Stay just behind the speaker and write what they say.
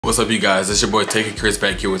What's up you guys, it's your boy Take It Chris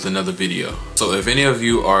back here with another video. So if any of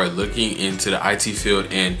you are looking into the IT field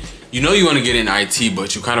and you know you want to get in IT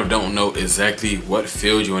but you kind of don't know exactly what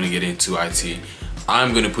field you want to get into IT,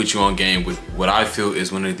 I'm going to put you on game with what I feel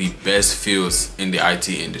is one of the best fields in the IT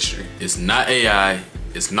industry. It's not AI,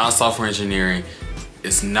 it's not software engineering,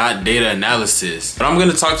 it's not data analysis. What I'm going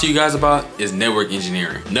to talk to you guys about is network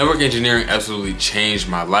engineering. Network engineering absolutely changed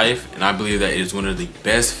my life, and I believe that it is one of the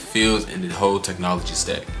best fields in the whole technology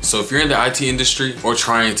stack. So if you're in the IT industry or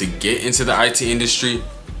trying to get into the IT industry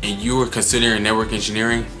and you are considering network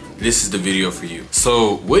engineering, this is the video for you.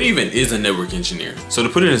 So what even is a network engineer? So to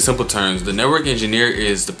put it in simple terms, the network engineer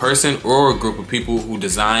is the person or a group of people who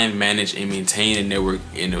design, manage, and maintain a network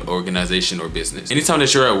in an organization or business. Anytime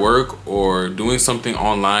that you're at work or doing something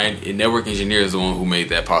online, a network engineer is the one who made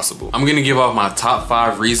that possible. I'm gonna give off my top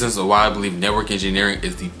 5 reasons of why I believe network engineering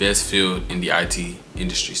is the best field in the IT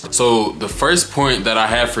industry. So the first point that I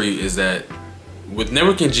have for you is that with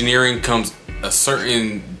network engineering comes a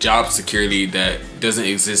certain job security that doesn't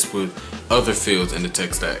exist with other fields in the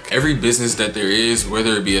tech stack. Every business that there is,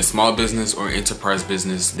 whether it be a small business or enterprise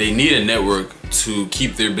business, they need a network to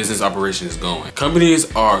keep their business operations going.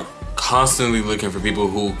 Companies are constantly looking for people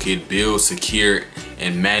who can build, secure,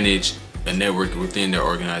 and manage a network within their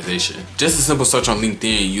organization. Just a simple search on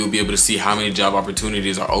LinkedIn, you'll be able to see how many job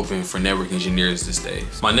opportunities are open for network engineers these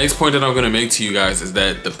days. My next point that I'm gonna make to you guys is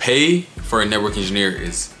that the pay for a network engineer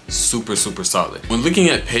is super solid. When looking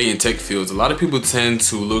at pay in tech fields, a lot of people tend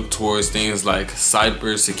to look towards things like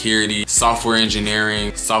cyber security, software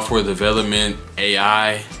engineering, software development,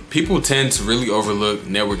 AI. People tend to really overlook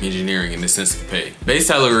network engineering in the sense of pay. Base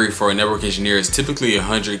salary for a network engineer is typically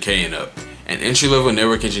 100K and up. An entry-level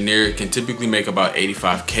network engineer can typically make about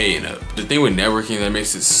 85K and up. The thing with networking that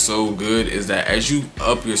makes it so good is that as you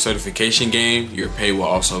up your certification game, your pay will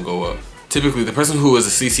also go up. Typically, the person who is a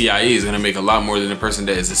CCIE is going to make a lot more than the person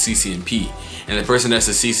that is a CCNP. And the person that's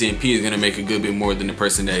a CCNP is going to make a good bit more than the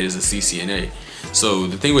person that is a CCNA. So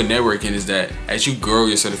the thing with networking is that as you grow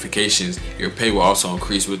your certifications, your pay will also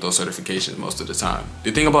increase with those certifications most of the time.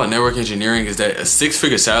 The thing about network engineering is that a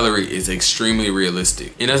 6-figure salary is extremely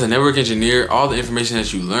realistic. And as a network engineer, all the information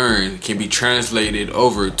that you learn can be translated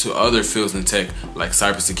over to other fields in tech like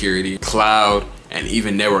cybersecurity, cloud, and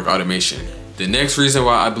even network automation. The next reason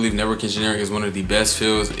why I believe network engineering is one of the best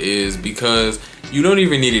fields is because you don't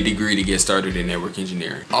even need a degree to get started in network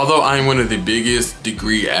engineering. Although I am one of the biggest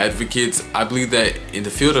degree advocates, I believe that in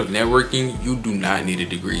the field of networking, you do not need a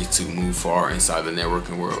degree to move far inside the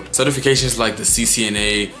networking world. Certifications like the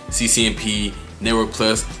CCNA, CCNP, Network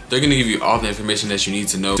Plus, they're gonna give you all the information that you need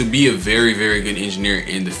to know to be a very good engineer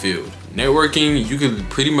in the field. Networking, you can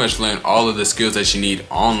pretty much learn all of the skills that you need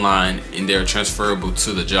online and they're transferable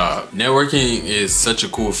to the job. Networking is such a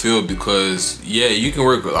cool field because yeah, you can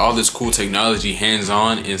work with all this cool technology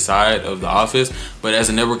hands-on inside of the office, but as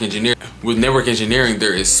a network engineer, with network engineering,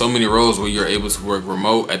 there is so many roles where you're able to work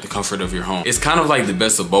remote at the comfort of your home. It's kind of like the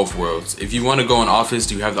best of both worlds. If you want to go in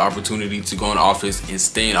office, you have the opportunity to go in office and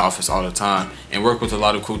stay in office all the time and work with a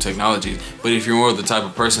lot of cool technologies. But if you're more of the type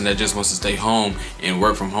of person that just wants to stay home and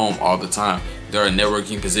work from home all the time, there are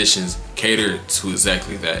networking positions catered to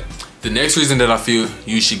exactly that. The next reason that I feel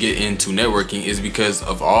you should get into networking is because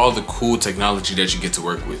of all the cool technology that you get to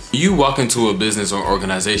work with. You walk into a business or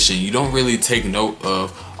organization, you don't really take note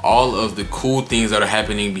of all of the cool things that are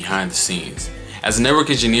happening behind the scenes. As a network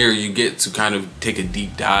engineer, you get to kind of take a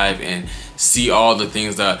deep dive and see all the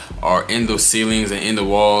things that are in those ceilings and in the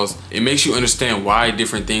walls. It makes you understand why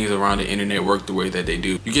different things around the internet work the way that they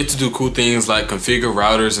do. You get to do cool things like configure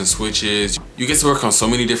routers and switches. You get to work on so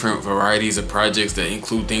many different varieties of projects that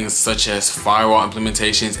include things such as firewall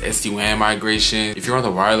implementations, SD-WAN migration. If you're on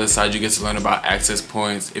the wireless side, you get to learn about access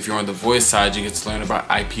points. If you're on the voice side, you get to learn about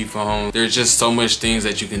IP phones. There's just so much things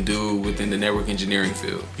that you can do within the network engineering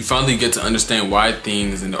field. You finally get to understand why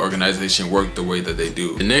things in the organization work the way that they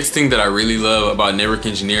do. The next thing that I really love about network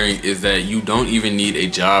engineering is that you don't even need a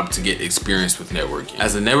job to get experience with networking.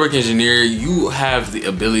 As a network engineer, you have the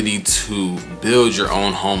ability to build your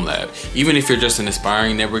own home lab. Even if you're just an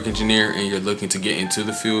aspiring network engineer and you're looking to get into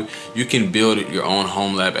the field, you can build your own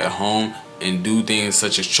home lab at home and do things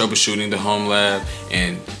such as troubleshooting the home lab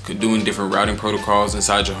and doing different routing protocols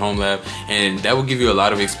inside your home lab, and that will give you a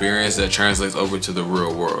lot of experience that translates over to the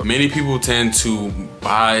real world. Many people tend to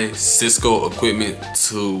buy Cisco equipment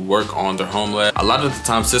to work on their home lab. A lot of the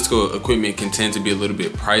time Cisco equipment can tend to be a little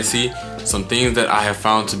bit pricey. Some things that I have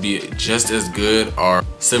found to be just as good are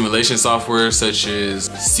simulation software such as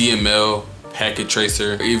CML, Packet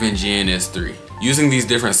Tracer, or even GNS3. Using these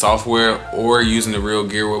different software or using the real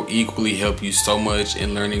gear will equally help you so much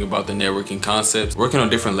in learning about the networking concepts. Working on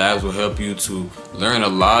different labs will help you to learn a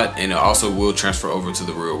lot, and it also will transfer over to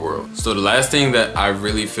the real world. So the last thing that I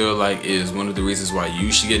really feel like is one of the reasons why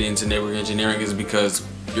you should get into network engineering is because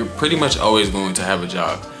you're pretty much always going to have a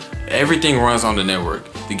job. Everything runs on the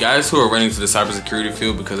network. The guys who are running to the cybersecurity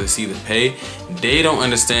field because they see the pay, they don't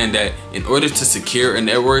understand that in order to secure a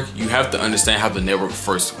network, you have to understand how the network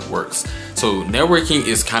first works. So networking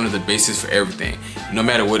is kind of the basis for everything, no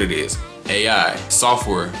matter what it is. AI,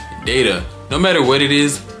 software, data, no matter what it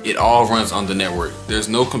is, it all runs on the network. There's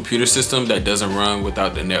no computer system that doesn't run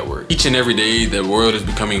without the network. Each and every day, the world is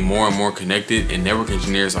becoming more and more connected, and network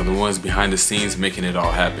engineers are the ones behind the scenes making it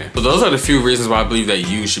all happen. So those are the few reasons why I believe that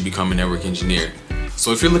you should become a network engineer.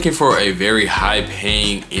 So if you're looking for a very high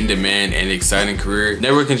paying, in demand, and exciting career,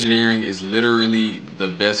 network engineering is literally the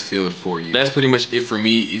best field for you. That's pretty much it for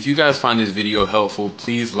me. If you guys find this video helpful,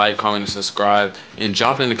 please like, comment, and subscribe, and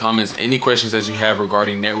drop in the comments any questions that you have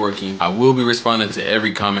regarding networking. I will be responding to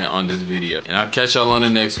every comment on this video, and I'll catch y'all on the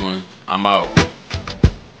next one. I'm out.